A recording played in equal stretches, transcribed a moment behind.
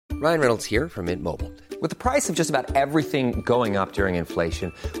Ryan Reynolds here from Mint Mobile. With the price of just about everything going up during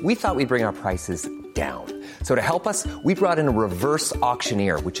inflation, we thought we'd bring our prices down. So to help us, we brought in a reverse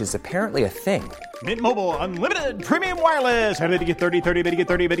auctioneer, which is apparently a thing. Mint Mobile Unlimited Premium Wireless. How to get 30, 30, bit to get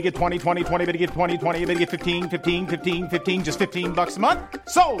 30, bit to get 20, 20, 20, bit to get 20, 20, bit to get 15, 15, 15, 15, just $15 a month?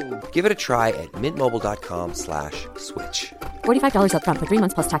 Sold! Give it a try at mintmobile.com/switch. $45 up front for 3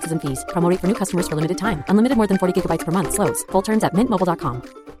 months plus taxes and fees. Promo rate for new customers for limited time. Unlimited more than 40 gigabytes per month. Slows full terms at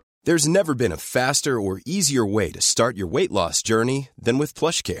mintmobile.com. There's never been a faster or easier way to start your weight loss journey than with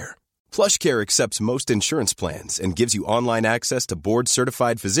PlushCare. PlushCare accepts most insurance plans and gives you online access to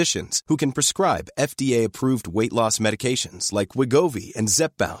board-certified physicians who can prescribe FDA-approved weight loss medications like Wegovy and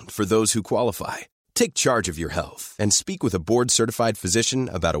Zepbound for those who qualify. Take charge of your health and speak with a board-certified physician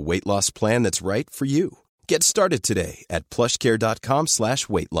about a weight loss plan that's right for you. Get started today at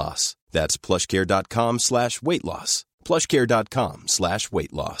plushcare.com/weight loss. That's plushcare.com/weight loss.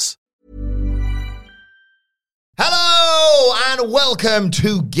 plushcare.com/weight loss. Hello and welcome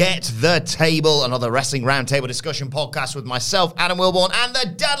to Get the Table, another Wrestling Roundtable discussion podcast with myself, Adam Wilborn, and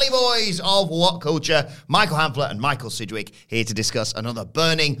the Dudley Boys of What Culture, Michael Hamflett and Michael Sidgwick, here to discuss another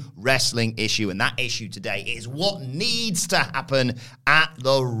burning wrestling issue. And that issue today is what needs to happen at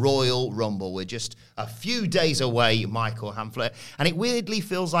the Royal Rumble. We're just a few days away, Michael Hamflett, and it weirdly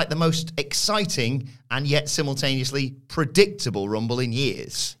feels like the most exciting and yet simultaneously predictable Rumble in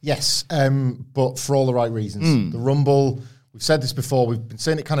years. Yes, but for all the right reasons. The Rumble, we've said this before, we've been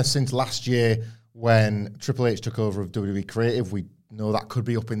saying it kind of since last year when Triple H took over of WWE Creative. We know that could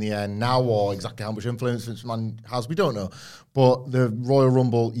be up in the air now, or exactly how much influence Vince McMahon has, we don't know. But the Royal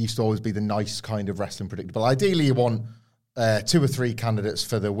Rumble used to always be the nice kind of wrestling predictable. Ideally, you want 2 or 3 candidates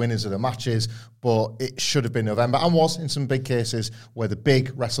for the winners of the matches, but it should have been November, and was in some big cases where the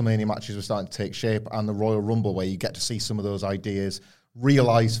big WrestleMania matches were starting to take shape, and the Royal Rumble where you get to see some of those ideas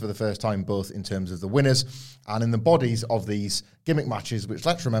realised for the first time, both in terms of the winners and in the bodies of these gimmick matches, which,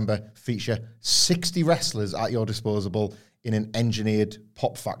 let's remember, feature 60 wrestlers at your disposal in an engineered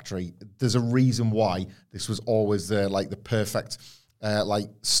pop factory. There's a reason why this was always the perfect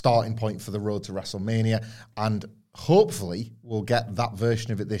starting point for the road to WrestleMania, and hopefully we'll get that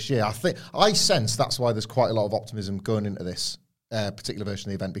version of it this year. I sense that's why there's quite a lot of optimism going into this particular version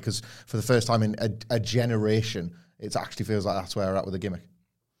of the event, because for the first time in a generation, it actually feels like that's where we're at with the gimmick.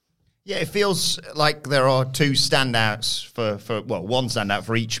 Yeah, it feels like there are 2 standouts for one standout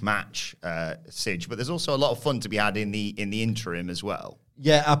for each match, Sidge, but there's also a lot of fun to be had in the interim as well.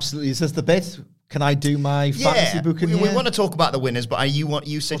 Yeah, absolutely. Is this the bit? Can I do my fantasy booking here? We want to talk about the winners, but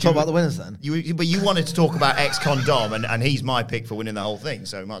you said... We'll talk about the winners then. But you wanted to talk about ex-con Dom, and he's my pick for winning the whole thing,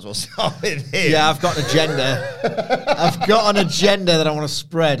 so we might as well start with him. Yeah, I've got an agenda. I've got an agenda that I want to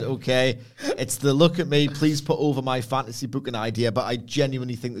spread, okay? It's the look at me, please put over my fantasy booking idea, but I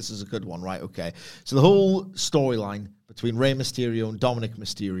genuinely think this is a good one, right? Okay. So the whole storyline between Rey Mysterio and Dominic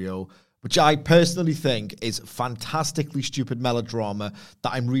Mysterio, which I personally think is fantastically stupid melodrama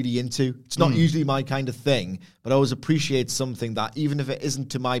that I'm really into. It's not usually my kind of thing, but I always appreciate something that, even if it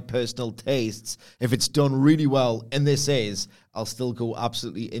isn't to my personal tastes, if it's done really well, and this is, I'll still go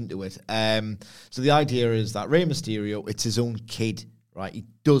absolutely into it. So the idea is that Rey Mysterio, it's his own kid, right? He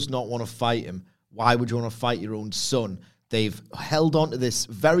does not want to fight him. Why would you want to fight your own son? They've held on to this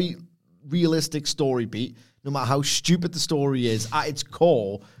very realistic story beat. No matter how stupid the story is, at its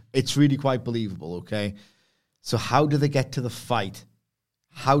core, it's really quite believable, okay? So how do they get to the fight?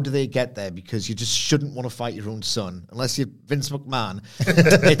 How do they get there? Because you just shouldn't want to fight your own son. Unless you're Vince McMahon.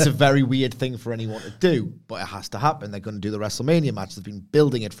 It's a very weird thing for anyone to do, but it has to happen. They're going to do the WrestleMania match. They've been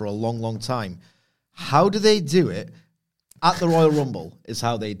building it for a long, long time. How do they do it? At the Royal Rumble is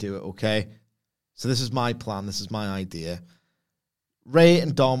how they do it, okay? So this is my plan. This is my idea. Rey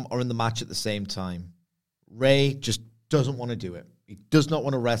and Dom are in the match at the same time. Rey just doesn't want to do it. He does not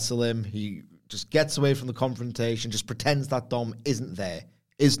want to wrestle him. He just gets away from the confrontation, just pretends that Dom isn't there,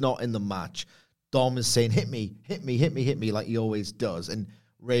 is not in the match. Dom is saying, hit me, hit me, hit me, hit me, like he always does, and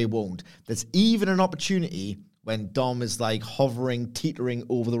Rey won't. There's even an opportunity when Dom is like hovering, teetering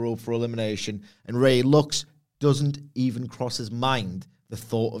over the rope for elimination, and Rey looks, doesn't even cross his mind the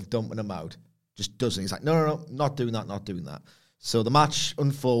thought of dumping him out. Just doesn't. He's like, no, not doing that, not doing that. So the match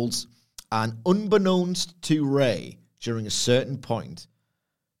unfolds, and unbeknownst to Rey, during a certain point,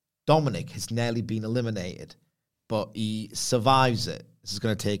 Dominic has nearly been eliminated, but he survives it. This is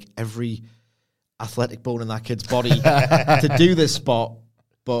going to take every athletic bone in that kid's body to do this spot,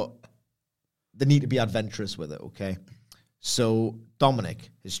 but they need to be adventurous with it, okay? So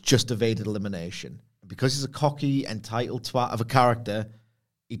Dominic has just evaded elimination. Because he's a cocky, entitled twat of a character,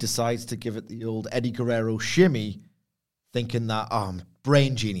 he decides to give it the old Eddie Guerrero shimmy, thinking that, I'm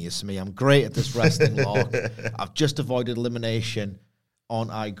brain genius me. I'm great at this wrestling lock. I've just avoided elimination.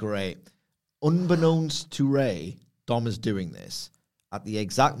 Aren't I great? Unbeknownst to Ray, Dom is doing this at the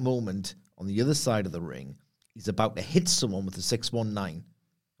exact moment on the other side of the ring. He's about to hit someone with a 619.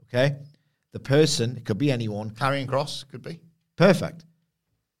 Okay? The person, it could be anyone. Karrion Kross, could be. Perfect.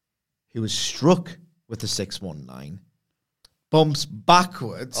 He was struck with the 619. Bumps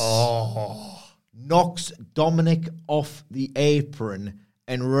backwards. Knocks Dominic off the apron.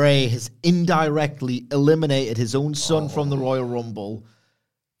 And Ray has indirectly eliminated his own son from the Royal Rumble.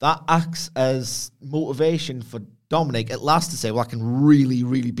 That acts as motivation for Dominic at last to say, well, I can really,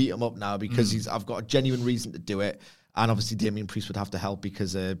 really beat him up now because I've got a genuine reason to do it. And obviously Damian Priest would have to help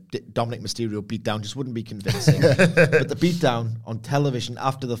because Dominic Mysterio beatdown just wouldn't be convincing. But the beatdown on television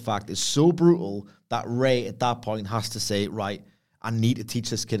after the fact is so brutal that Ray at that point has to say, right, I need to teach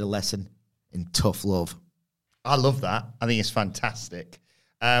this kid a lesson in tough love. I love that. I think it's fantastic.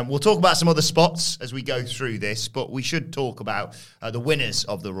 We'll talk about some other spots as we go through this, but we should talk about the winners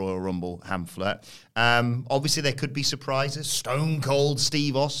of the Royal Rumble pamphlet. Obviously, there could be surprises. Stone Cold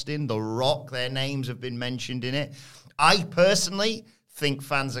Steve Austin, The Rock, their names have been mentioned in it. I personally think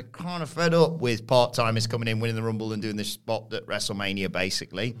fans are kind of fed up with part-timers coming in, winning the Rumble and doing this spot at WrestleMania,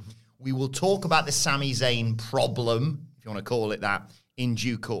 basically. We will talk about the Sami Zayn problem, if you want to call it that, in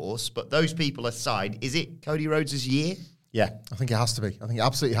due course. But those people aside, is it Cody Rhodes' year? Yeah, I think it has to be. I think it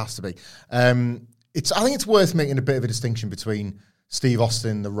absolutely has to be. I think it's worth making a bit of a distinction between Steve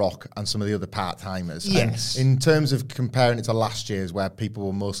Austin, The Rock, and some of the other part-timers. Yes. And in terms of comparing it to last year's, where people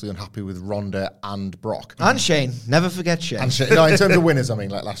were mostly unhappy with Ronda and Brock. And Shane. Never forget Shane. And Shane. No, in terms of winners, I mean,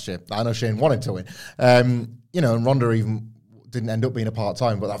 like last year. I know Shane wanted to win. And Ronda even didn't end up being a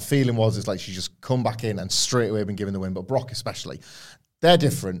part-time, but that feeling was like she just come back in and straight away been given the win. But Brock especially. They're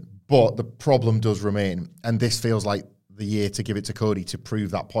different, but the problem does remain. And this feels like the year to give it to Cody to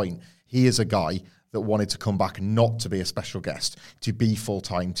prove that point. He is a guy that wanted to come back not to be a special guest, to be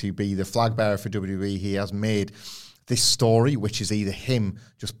full-time, to be the flag bearer for WWE. He has made this story, which is either him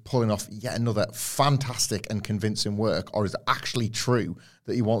just pulling off yet another fantastic and convincing work, or is it actually true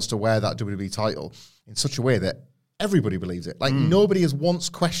that he wants to wear that WWE title in such a way that everybody believes it. Like, nobody has once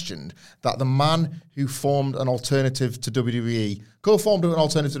questioned that the man who formed an alternative to WWE, co-formed an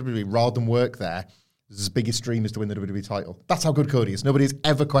alternative to WWE rather than work there, his biggest dream is to win the WWE title. That's how good Cody is. Nobody's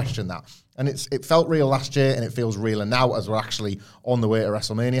ever questioned that. And it felt real last year, and it feels realer now as we're actually on the way to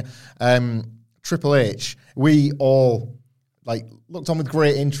WrestleMania. Triple H, we all looked on with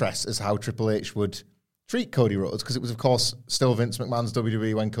great interest as how Triple H would treat Cody Rhodes, because it was, of course, still Vince McMahon's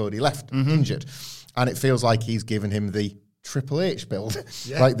WWE when Cody left, injured. And it feels like he's given him the Triple H build.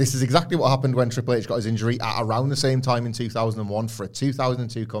 Yeah. This is exactly what happened when Triple H got his injury at around the same time in 2001 for a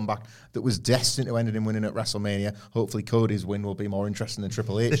 2002 comeback that was destined to end in him winning at WrestleMania. Hopefully Cody's win will be more interesting than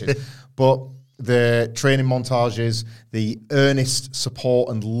Triple H's. But the training montages, the earnest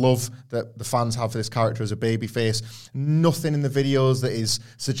support and love that the fans have for this character as a babyface, nothing in the videos that is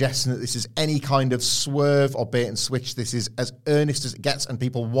suggesting that this is any kind of swerve or bait and switch. This is as earnest as it gets, and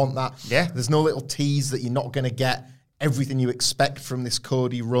people want that. Yeah. There's no little tease that you're not going to get everything you expect from this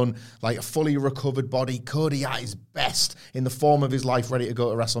Cody run, like a fully recovered body, Cody at his best in the form of his life, ready to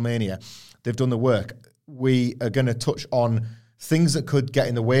go to WrestleMania. They've done the work. We are going to touch on things that could get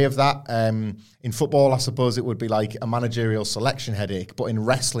in the way of that. In football, I suppose it would be like a managerial selection headache, but in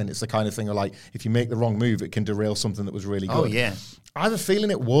wrestling, it's the kind of thing where, like, if you make the wrong move, it can derail something that was really good. Oh, yeah. I have a feeling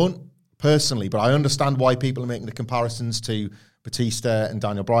it won't, personally, but I understand why people are making the comparisons to Batista and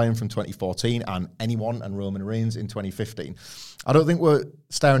Daniel Bryan from 2014 and anyone and Roman Reigns in 2015. I don't think we're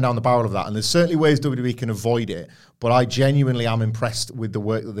staring down the barrel of that, and there's certainly ways WWE can avoid it, but I genuinely am impressed with the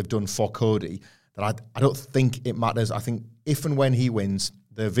work that they've done for Cody, that I don't think it matters. I think if and when he wins,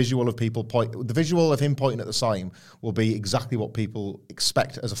 the visual of him pointing at the sign will be exactly what people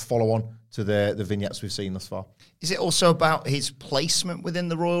expect as a follow-on to the vignettes we've seen thus far. Is it also about his placement within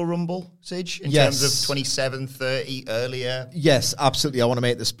the Royal Rumble, Sige, in terms of 27, 30, earlier? Yes, absolutely. I want to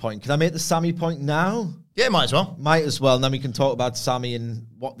make this point. Can I make the Sami point now? Yeah, might as well. Might as well, and then we can talk about Sami and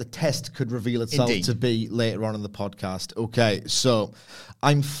what the test could reveal itself to be later on in the podcast. Okay, so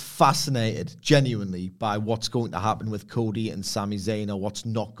I'm fascinated, genuinely, by what's going to happen with Cody and Sami Zayn, or what's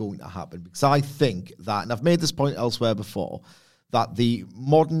not going to happen. Because I think that, and I've made this point elsewhere before, that the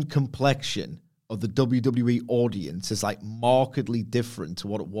modern complexion of the WWE audience is like markedly different to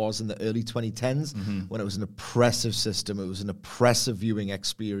what it was in the early 2010s when it was an oppressive system. It was an oppressive viewing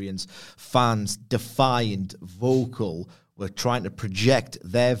experience. Fans, defiant, vocal, were trying to project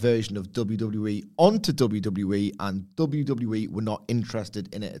their version of WWE onto WWE, and WWE were not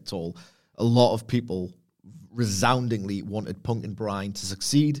interested in it at all. A lot of people resoundingly wanted Punk and Bryan to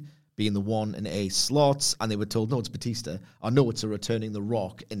succeed, being the 1 and A slots, and they were told, no, it's Batista, or no, it's a returning The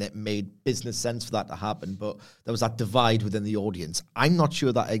Rock, and it made business sense for that to happen, but there was that divide within the audience. I'm not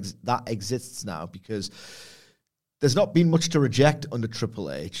sure that that exists now, because there's not been much to reject under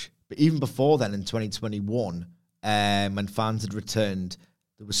Triple H, but even before then, in 2021, when fans had returned,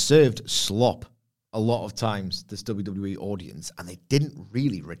 there was served slop a lot of times, this WWE audience, and they didn't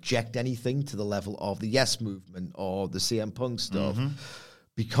really reject anything to the level of the Yes Movement or the CM Punk stuff.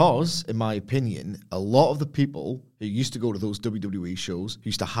 Because, in my opinion, a lot of the people who used to go to those WWE shows, who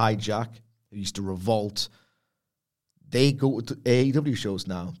used to hijack, who used to revolt, they go to AEW shows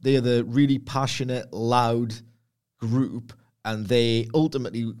now. They are the really passionate, loud group, and they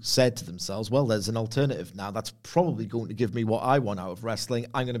ultimately said to themselves, well, there's an alternative now that's probably going to give me what I want out of wrestling.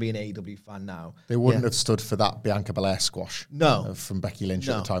 I'm going to be an AEW fan now. They wouldn't have stood for that Bianca Belair squash from Becky Lynch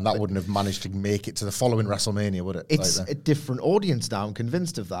at the time. That wouldn't have managed to make it to the following WrestleMania, would it? It's a different audience now. I'm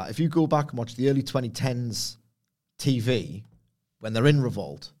convinced of that. If you go back and watch the early 2010s TV, when they're in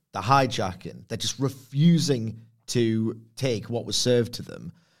revolt, they're hijacking, they're just refusing to take what was served to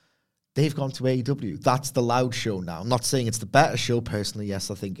them. They've gone to AEW. That's the loud show now. I'm not saying it's the better show, personally. Yes,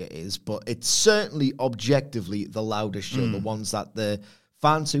 I think it is. But it's certainly objectively the loudest show, the ones that the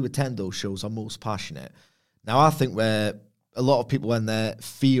fans who attend those shows are most passionate. Now, I think where a lot of people, when they're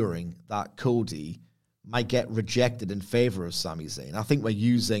fearing that Cody might get rejected in favor of Sami Zayn, I think we're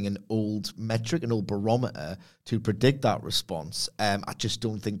using an old metric, an old barometer to predict that response. I just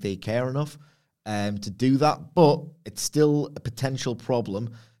don't think they care enough to do that. But it's still a potential problem.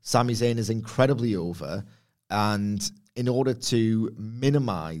 Sami Zayn is incredibly over, and in order to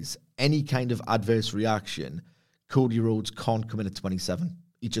minimize any kind of adverse reaction, Cody Rhodes can't come in at 27.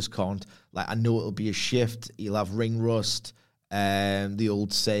 He just can't. Like, I know it'll be a shift. He'll have ring rust. The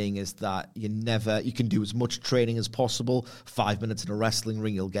old saying is that you can do as much training as possible. 5 minutes in a wrestling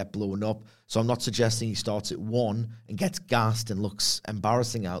ring, you'll get blown up. So I'm not suggesting he starts at 1 and gets gassed and looks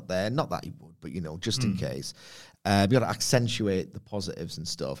embarrassing out there. Not that he would, but, just in case. You got to accentuate the positives and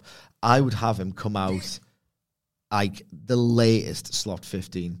stuff. I would have him come out like the latest slot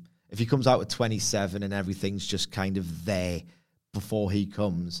 15. If he comes out at 27 and everything's just kind of there before he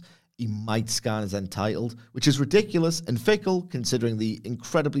comes, he might scan as entitled, which is ridiculous and fickle considering the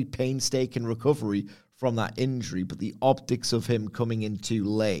incredibly painstaking recovery from that injury, but the optics of him coming in too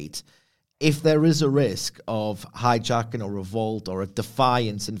late. If there is a risk of hijacking or revolt or a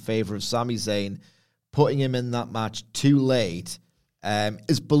defiance in favor of Sami Zayn, putting him in that match too late,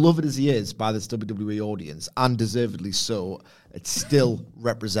 as beloved as he is by this WWE audience, and deservedly so, it still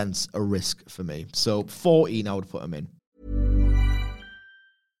represents a risk for me. So 14, I would put him in.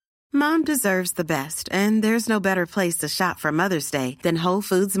 Mom deserves the best, and there's no better place to shop for Mother's Day than Whole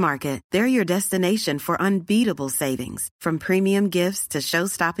Foods Market. They're your destination for unbeatable savings, from premium gifts to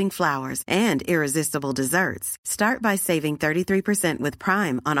show-stopping flowers and irresistible desserts. Start by saving 33% with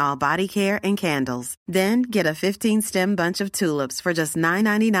Prime on all body care and candles. Then get a 15-stem bunch of tulips for just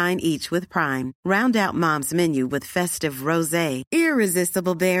 $9.99 each with Prime. Round out Mom's menu with festive rosé,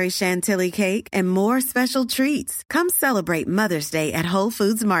 irresistible berry chantilly cake, and more special treats. Come celebrate Mother's Day at Whole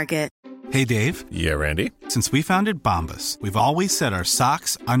Foods Market. Hey, Dave. Yeah, Randy. Since we founded Bombas, we've always said our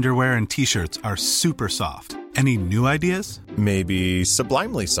socks, underwear, and T-shirts are super soft. Any new ideas? Maybe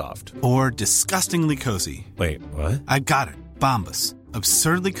sublimely soft. Or disgustingly cozy. Wait, what? I got it. Bombas.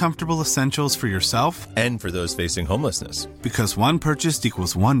 Absurdly comfortable essentials for yourself and for those facing homelessness. Because one purchased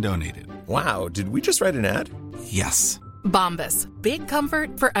equals one donated. Wow, did we just write an ad? Yes. Bombas. Big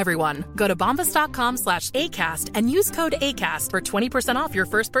comfort for everyone. Go to bombas.com/ACAST and use code ACAST for 20% off your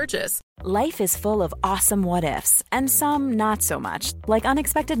first purchase. Life is full of awesome what-ifs and some not so much, like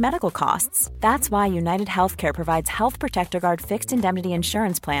unexpected medical costs. That's why United Healthcare provides Health Protector Guard fixed indemnity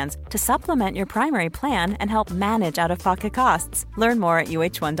insurance plans to supplement your primary plan and help manage out-of-pocket costs. Learn more at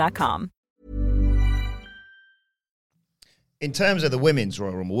UH1.com. In terms of the Women's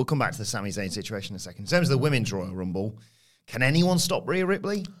Royal Rumble, we'll come back to the Sami Zayn situation in a second. In terms of the Women's Royal Rumble, can anyone stop Rhea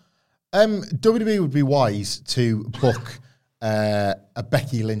Ripley? WWE would be wise to book a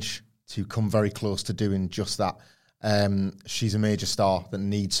Becky Lynch to come very close to doing just that. She's a major star that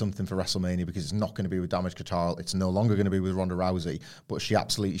needs something for WrestleMania because it's not going to be with Damage Control. It's no longer going to be with Ronda Rousey, but she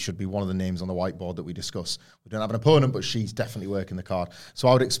absolutely should be one of the names on the whiteboard that we discuss. We don't have an opponent, but she's definitely working the card. So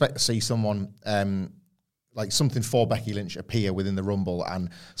I would expect to see someone... like something for Becky Lynch appear within the Rumble, and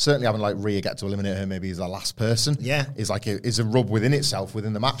certainly having like Rhea get to eliminate her maybe as the last person is a rub within itself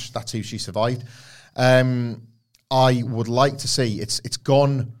within the match. That's who she survived. I would like to see it's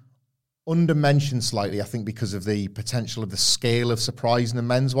gone under-mentioned slightly, I think, because of the potential of the scale of surprise in the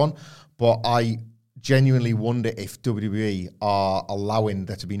men's one, but I genuinely wonder if WWE are allowing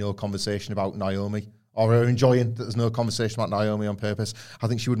there to be no conversation about Naomi, or are enjoying that there's no conversation about Naomi on purpose. I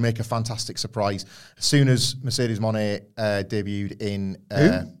think she would make a fantastic surprise. As soon as Mercedes Moné debuted in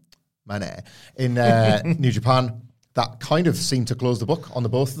New Japan, that kind of seemed to close the book on the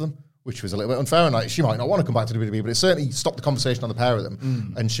both of them, which was a little bit unfair. And like, she might not want to come back to WWE, but it certainly stopped the conversation on the pair of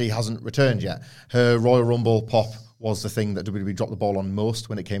them. And she hasn't returned yet. Her Royal Rumble pop was the thing that WWE dropped the ball on most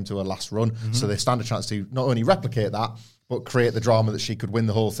when it came to her last run. So they stand a chance to not only replicate that, but create the drama that she could win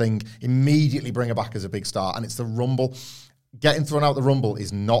the whole thing, immediately bring her back as a big star. And it's the Rumble. Getting thrown out the Rumble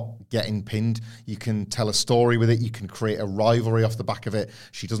is not getting pinned. You can tell a story with it. You can create a rivalry off the back of it.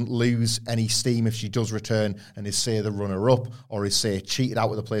 She doesn't lose any steam if she does return and is, say, the runner-up, or is, say, cheated out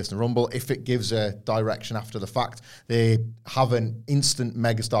with a place in the Rumble. If it gives her direction after the fact, they have an instant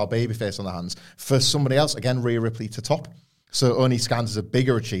megastar babyface on their hands. For somebody else, again, Rhea Ripley to top. So it only scans as a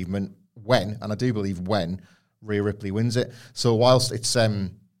bigger achievement when, and I do believe when, Rhea Ripley wins it. So whilst it's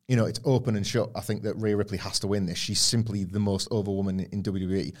it's open and shut, I think that Rhea Ripley has to win this. She's simply the most over woman in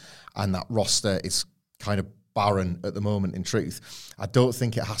WWE, and that roster is kind of barren at the moment, in truth. I don't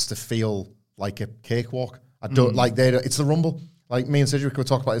think it has to feel like a cakewalk. I don't it's the Rumble. Like me and Cedric were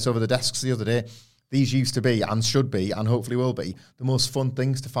talking about this over the desks the other day. These used to be, and should be, and hopefully will be, the most fun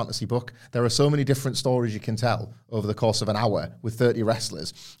things to fantasy book. There are so many different stories you can tell over the course of an hour with 30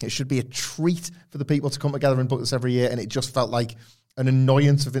 wrestlers. It should be a treat for the people to come together and book this every year, and it just felt like an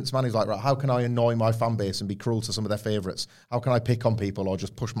annoyance of Vince McMahon. He's like, right, how can I annoy my fan base and be cruel to some of their favourites? How can I pick on people or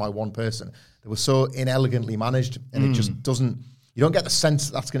just push my one person? They were so inelegantly managed, and it just doesn't... You don't get the sense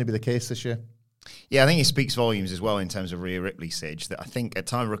that that's going to be the case this year. Yeah, I think it speaks volumes as well in terms of Rhea Ripley, Sige, that I think at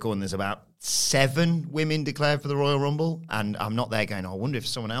time of recording there's about 7 women declared for the Royal Rumble, and I'm not there going, I wonder if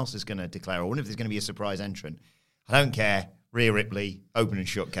someone else is going to declare. I wonder if there's going to be a surprise entrant. I don't care. Rhea Ripley, open and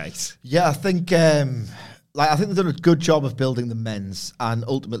shut case. Yeah, I think... I think they've done a good job of building the men's, and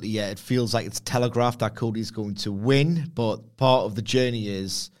ultimately, yeah, it feels like it's telegraphed that Cody's going to win, but part of the journey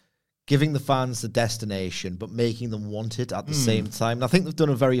is giving the fans the destination, but making them want it at the same time. And I think they've done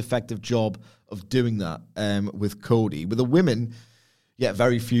a very effective job of doing that with Cody. With the women, yeah,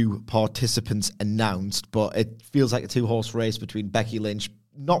 very few participants announced, but it feels like a 2-horse race between Becky Lynch,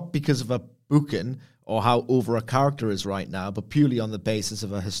 not because of a booking or how over a character is right now, but purely on the basis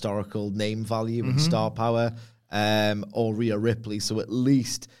of a historical name value and star power, or Rhea Ripley. So at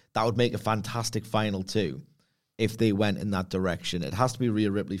least that would make a fantastic final 2 if they went in that direction. It has to be Rhea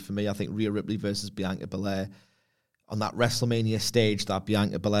Ripley for me. I think Rhea Ripley versus Bianca Belair on that WrestleMania stage that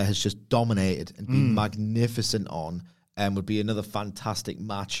Bianca Belair has just dominated and been magnificent on, would be another fantastic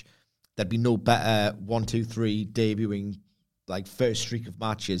match. There'd be no better 1, 2, 3 debuting like first streak of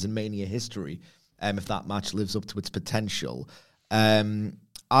matches in Mania history if that match lives up to its potential.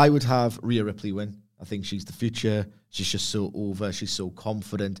 I would have Rhea Ripley win. I think she's the future. She's just so over. She's so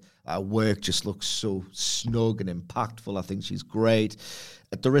confident. Her work just looks so snug and impactful. I think she's great.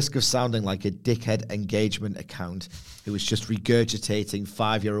 At the risk of sounding like a dickhead engagement account who is just regurgitating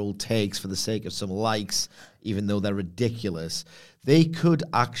 5-year-old takes for the sake of some likes, even though they're ridiculous, they could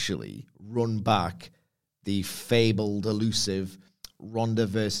actually run back the fabled, elusive Ronda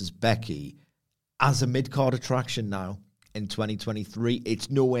versus Becky as a mid-card attraction now in 2023. It's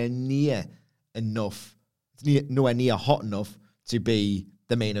nowhere near enough. It's nowhere near hot enough to be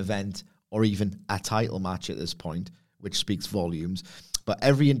the main event or even a title match at this point, which speaks volumes. But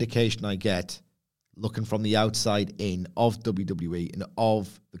every indication I get, looking from the outside in of WWE and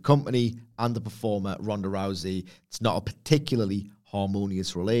of the company and the performer, Ronda Rousey, it's not a particularly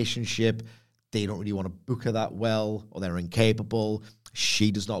harmonious relationship. They don't really want to book her that well, or they're incapable.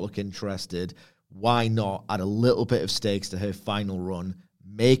 She does not look interested. Why not add a little bit of stakes to her final run,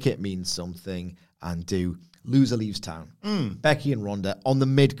 make it mean something, and do loser leaves town? Becky and Ronda on the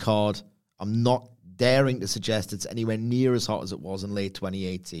mid-card. I'm not daring to suggest it's anywhere near as hot as it was in late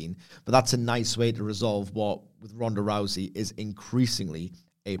 2018, but that's a nice way to resolve what, with Ronda Rousey, is increasingly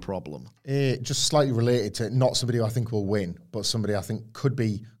a problem. Just slightly related to not somebody who I think will win, but somebody I think could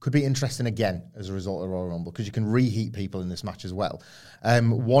be interesting again as a result of Royal Rumble, because you can reheat people in this match as well.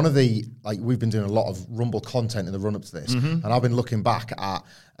 One of the, we've been doing a lot of Rumble content in the run-up to this, and I've been looking back at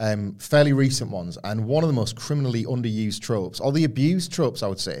fairly recent ones, and one of the most criminally underused tropes, or the abused tropes, I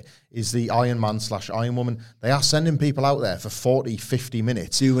would say, is the Iron Man /Iron Woman. They are sending people out there for 40, 50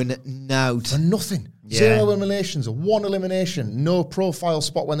 minutes. Doing it now. For nothing. 0 eliminations, 1 elimination, no profile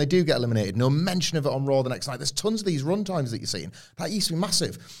spot when they do get eliminated, no mention of it on Raw the next night. There's tons of these run times that you're seeing. That used to be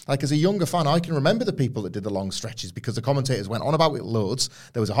massive. Like, as a younger fan, I can remember the people that did the long stretches because the commentators went on about it loads.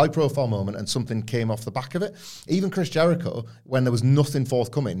 There was a high-profile moment and something came off the back of it. Even Chris Jericho, when there was nothing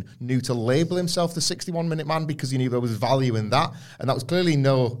forthcoming, knew to label himself the 61-minute man because he knew there was value in that, and that was clearly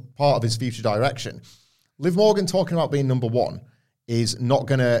no part of his future direction. Liv Morgan talking about being number 1 is not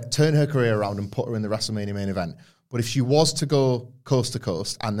going to turn her career around and put her in the WrestleMania main event. But if she was to go coast to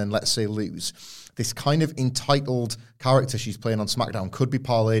coast and then, let's say, lose, this kind of entitled character she's playing on SmackDown could be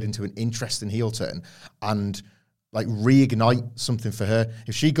parlayed into an interesting heel turn and like reignite something for her.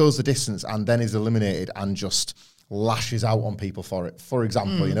 If she goes the distance and then is eliminated and just lashes out on people for it, for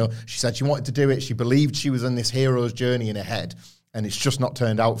example, you know, she said she wanted to do it. She believed she was on this hero's journey in her head, and it's just not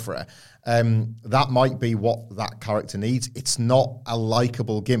turned out for her. That might be what that character needs. It's not a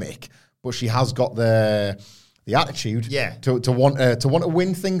likable gimmick, but she has got the attitude to want to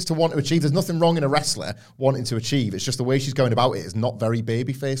win things, to want to achieve. There's nothing wrong in a wrestler wanting to achieve. It's just the way she's going about it is not very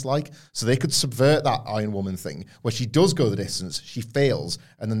babyface-like. So they could subvert that Iron Woman thing, where she does go the distance, she fails,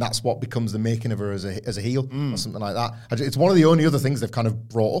 and then that's what becomes the making of her as a heel or something like that. It's one of the only other things they've kind of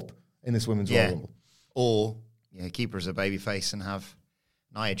brought up in this Women's Royal Rumble. Or keep her as a babyface and have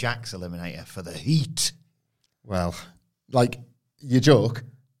Nia Jax eliminate her for the heat. Well, like, you joke,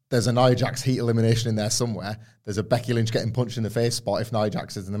 there's a Nia Jax heat elimination in there somewhere. There's a Becky Lynch getting punched in the face spot if Nia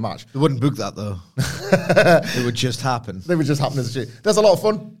Jax is in the match. They wouldn't book that, though. It would just happen. They would just happen as a shoot. There's a lot of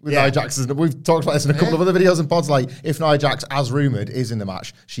fun with Nia Jax. We've talked about this in a couple of other videos and pods. Like, if Nia Jax, as rumoured, is in the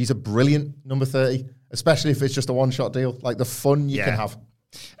match, she's a brilliant number 30, especially if it's just a one-shot deal. Like, the fun you can have.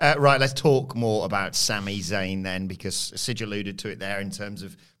 Right, let's talk more about Sami Zayn then, because Sid alluded to it there in terms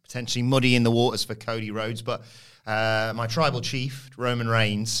of potentially muddying the waters for Cody Rhodes. But my tribal chief, Roman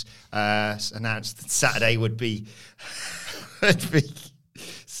Reigns, announced that Saturday would be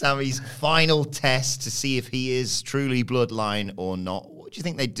Sami's final test to see if he is truly bloodline or not. What do you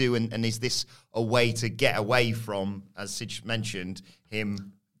think they do? And is this a way to get away from, as Sid mentioned,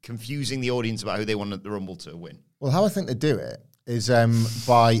 him confusing the audience about who they want the Rumble to win? Well, how I think they do it is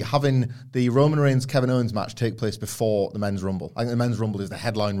by having the Roman Reigns-Kevin Owens match take place before the Men's Rumble. I think the Men's Rumble is the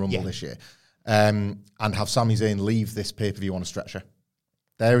headline Rumble this year. And have Sami Zayn leave this pay-per-view on a stretcher.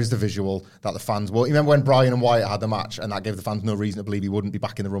 There is the visual that the fans will. You remember when Bryan and Wyatt had the match, and that gave the fans no reason to believe he wouldn't be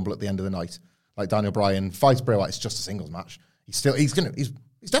back in the Rumble at the end of the night. Like Daniel Bryan fights Bray Wyatt, it's just a singles match. He's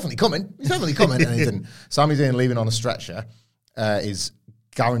definitely coming. He's definitely coming. And he didn't. Sami Zayn leaving on a stretcher is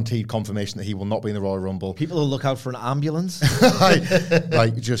guaranteed confirmation that he will not be in the Royal Rumble. People will look out for an ambulance.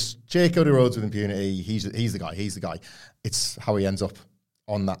 like just Jake Cody Rhodes with impunity. He's the guy. He's the guy. It's how he ends up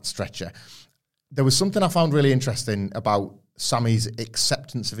on that stretcher. There was something I found really interesting about Sami's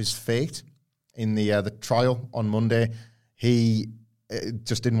acceptance of his fate in the trial on Monday. He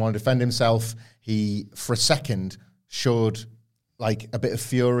just didn't want to defend himself. He, for a second, showed like a bit of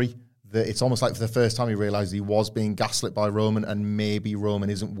fury. That it's almost like for the first time he realised he was being gaslit by Roman, and maybe Roman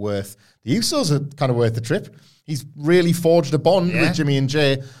isn't worth... The Usos are kind of worth the trip. He's really forged a bond with Jimmy and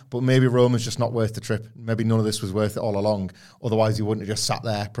Jay, but maybe Roman's just not worth the trip. Maybe none of this was worth it all along. Otherwise, he wouldn't have just sat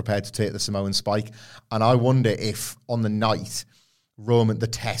there prepared to take the Samoan spike. And I wonder if on the night, Roman, the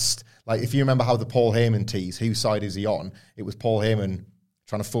test, like if you remember how the Paul Heyman tease, whose side is he on? It was Paul Heyman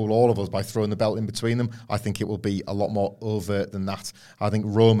trying to fool all of us by throwing the belt in between them. I think it will be a lot more overt than that. I think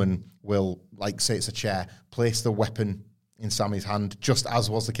Roman will, like, say it's a chair, place the weapon in Sami's hand, just as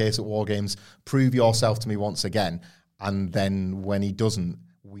was the case at War Games. Prove yourself to me once again. And then when he doesn't,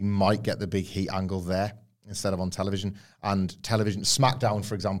 we might get the big heat angle there instead of on television. And television, SmackDown,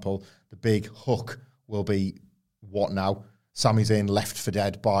 for example, the big hook will be, what now? Sami Zayn left for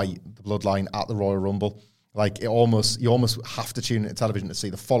dead by the Bloodline at the Royal Rumble. Like, you almost have to tune into television to see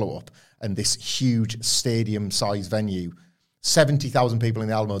the follow-up, and this huge stadium-sized venue, 70,000 people in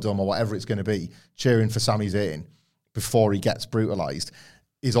the Alamo Dome or whatever it's going to be, cheering for Sami Zayn before he gets brutalised,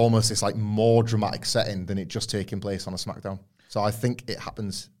 is almost this like more dramatic setting than it just taking place on a SmackDown. So I think it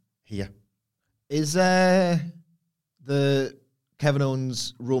happens here. Is the Kevin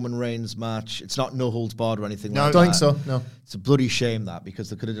Owens Roman Reigns match, it's not no holds barred or anything like that? No, I don't think so, no. It's a bloody shame that, because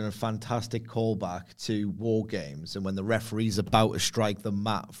they could have done a fantastic callback to War Games, and when the referee's about to strike the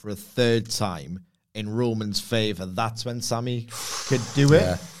mat for a third time in Roman's favour, that's when Sami could do it.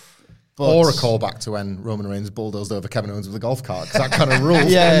 Yeah. Or a callback to when Roman Reigns bulldozed over Kevin Owens with a golf cart. That kind of rule.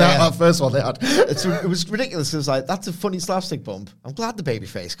 That first one they had. It was ridiculous. It was like, that's a funny slapstick bump. I'm glad the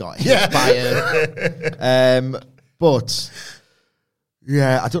babyface got it. But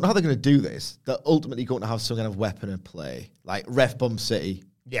yeah, I don't know how they're going to do this. They're ultimately going to have some kind of weapon in play. Like Ref Bump City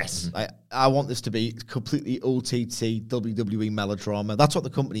Yes. I want this to be completely OTT WWE melodrama. That's what the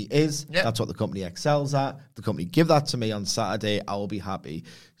company is. Yep. That's what the company excels at. The company give that to me on Saturday, I will be happy.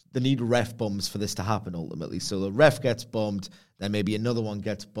 They need ref bums for this to happen ultimately. So the ref gets bummed, then maybe another one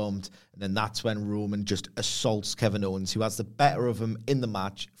gets bummed, and then that's when Roman just assaults Kevin Owens, who has the better of him in the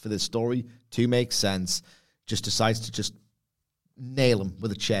match for this story to make sense, just decides to just nail him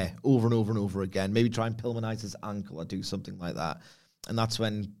with a chair over and over and over again. Maybe try and Pillmanize his ankle or do something like that. And that's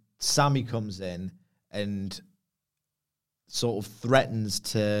when Sammy comes in and sort of threatens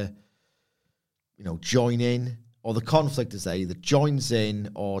to, join in. Or the conflict is there, either joins in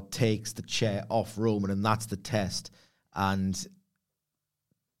or takes the chair off Roman, and that's the test. And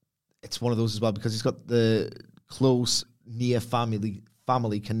it's one of those as well, because he's got the close, near family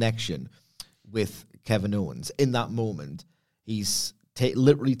connection with Kevin Owens. In that moment, he's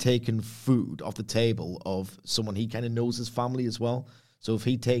literally taken food off the table of someone he kind of knows as family as well. So if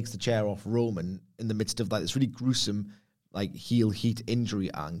he takes the chair off Roman in the midst of this really gruesome, heel heat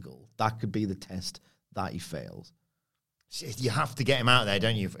injury angle, that could be the test that he fails. You have to get him out there,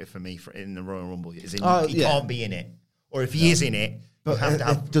 don't you? For me, in the Royal Rumble, he can't be in it, or if he is in it, but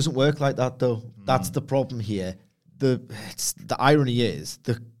it doesn't work like that though. That's the problem here. The irony is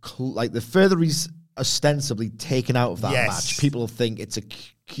the further he's ostensibly taken out of that match, people think it's a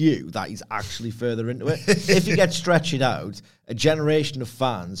cue that he's actually further into it. If you get stretched out, a generation of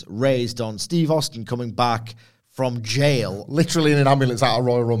fans raised on Steve Austin coming back from jail, literally in an ambulance at a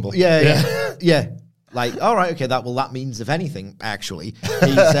Royal Rumble. Yeah. All right, okay, that means, if anything, actually,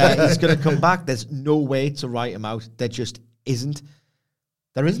 he's going to come back. There's no way to write him out. There just isn't.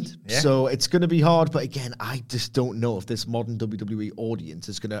 There isn't. Yeah. So it's going to be hard. But again, I just don't know if this modern WWE audience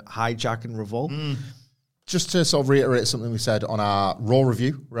is going to hijack and revolt. Just to sort of reiterate something we said on our Raw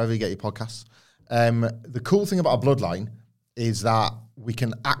review, wherever you get your podcasts, the cool thing about a Bloodline is that we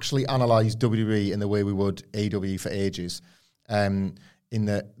can actually analyse WWE in the way we would AEW for ages, in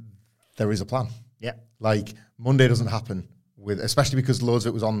that there is a plan. Yeah. Monday doesn't happen especially because loads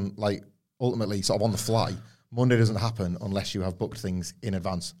of it was on, ultimately sort of on the fly. Monday doesn't happen unless you have booked things in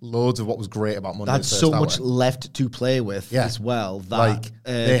advance. Loads of what was great about Monday. That's so much left to play with as well. That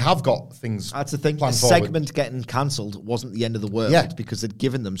they have got things. That's the thing. The segment getting cancelled wasn't the end of the world because they'd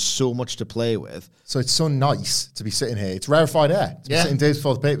given them so much to play with. So it's so nice to be sitting here. It's rarefied air. To be sitting days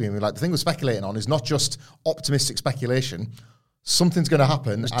before the pay-per-view. The thing we're speculating on is not just optimistic speculation. Something's going to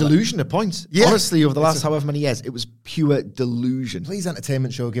happen. It's delusion at points. Yeah. Honestly, over the last however many years, it was pure delusion. Please,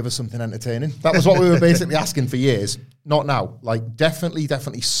 entertainment show, give us something entertaining. That was what we were basically asking for years. Not now. Definitely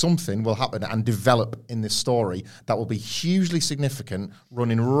something will happen and develop in this story that will be hugely significant,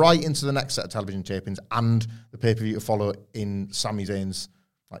 running right into the next set of television tapings and the pay-per-view to follow in Sami Zayn's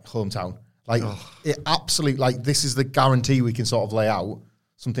hometown. It absolutely, this is the guarantee we can sort of lay out.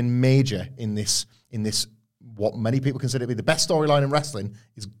 Something major in this what many people consider to be the best storyline in wrestling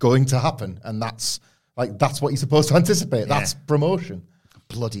is going to happen, and that's what you're supposed to anticipate. That's promotion.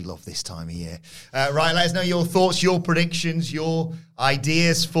 Bloody love this time of year. Right, let us know your thoughts, your predictions, your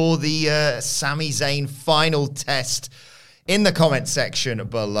ideas for the Sami Zayn final test in the comment section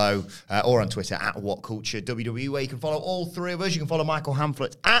below, or on Twitter at WhatCultureWWE, where you can follow all three of us. You can follow Michael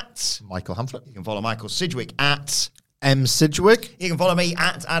Hamflett at Michael Hamflett. You can follow Michael Sidgwick at M. Sidgwick. You can follow me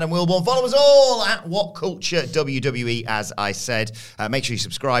at Adam Wilborn. Follow us all at What Culture WWE, as I said. Make sure you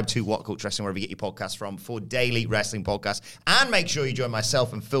subscribe to What Culture Wrestling, wherever you get your podcasts from, for daily wrestling podcasts. And make sure you join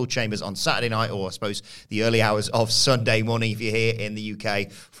myself and Phil Chambers on Saturday night, or I suppose the early hours of Sunday morning if you're here in the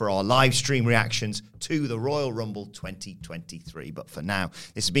UK, for our live stream reactions to the Royal Rumble 2023. But for now,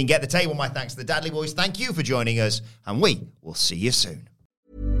 this has been Get the Table. My thanks to the Dudley Boys. Thank you for joining us, and we will see you soon.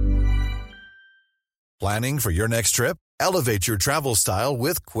 Planning for your next trip? Elevate your travel style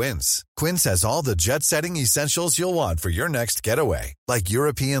with Quince. Quince has all the jet-setting essentials you'll want for your next getaway, like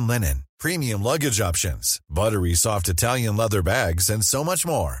European linen, premium luggage options, buttery soft Italian leather bags, and so much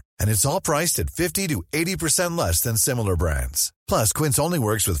more. And it's all priced at 50 to 80% less than similar brands. Plus, Quince only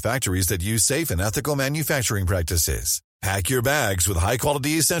works with factories that use safe and ethical manufacturing practices. Pack your bags with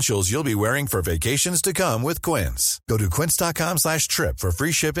high-quality essentials you'll be wearing for vacations to come with Quince. Go to quince.com/trip for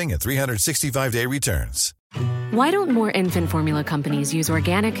free shipping and 365-day returns. Why don't more infant formula companies use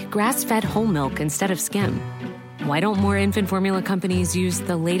organic, grass-fed whole milk instead of skim? Why don't more infant formula companies use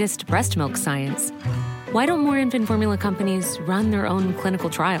the latest breast milk science? Why don't more infant formula companies run their own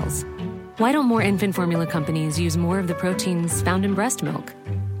clinical trials? Why don't more infant formula companies use more of the proteins found in breast milk?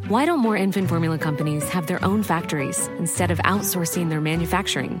 Why don't more infant formula companies have their own factories instead of outsourcing their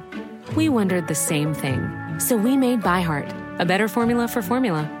manufacturing? We wondered the same thing. So we made ByHeart, a better formula for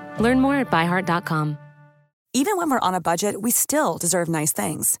formula. Learn more at byheart.com. Even when we're on a budget, we still deserve nice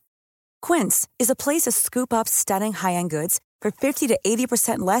things. Quince is a place to scoop up stunning high-end goods for 50 to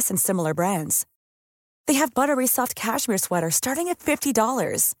 80% less than similar brands. They have buttery soft cashmere sweaters starting at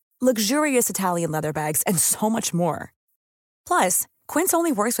 $50, luxurious Italian leather bags, and so much more. Plus, Quince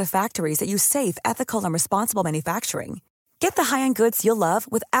only works with factories that use safe, ethical, and responsible manufacturing. Get the high-end goods you'll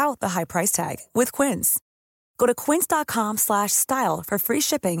love without the high price tag with Quince. Go to quince.com/style for free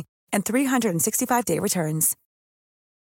shipping and 365-day returns.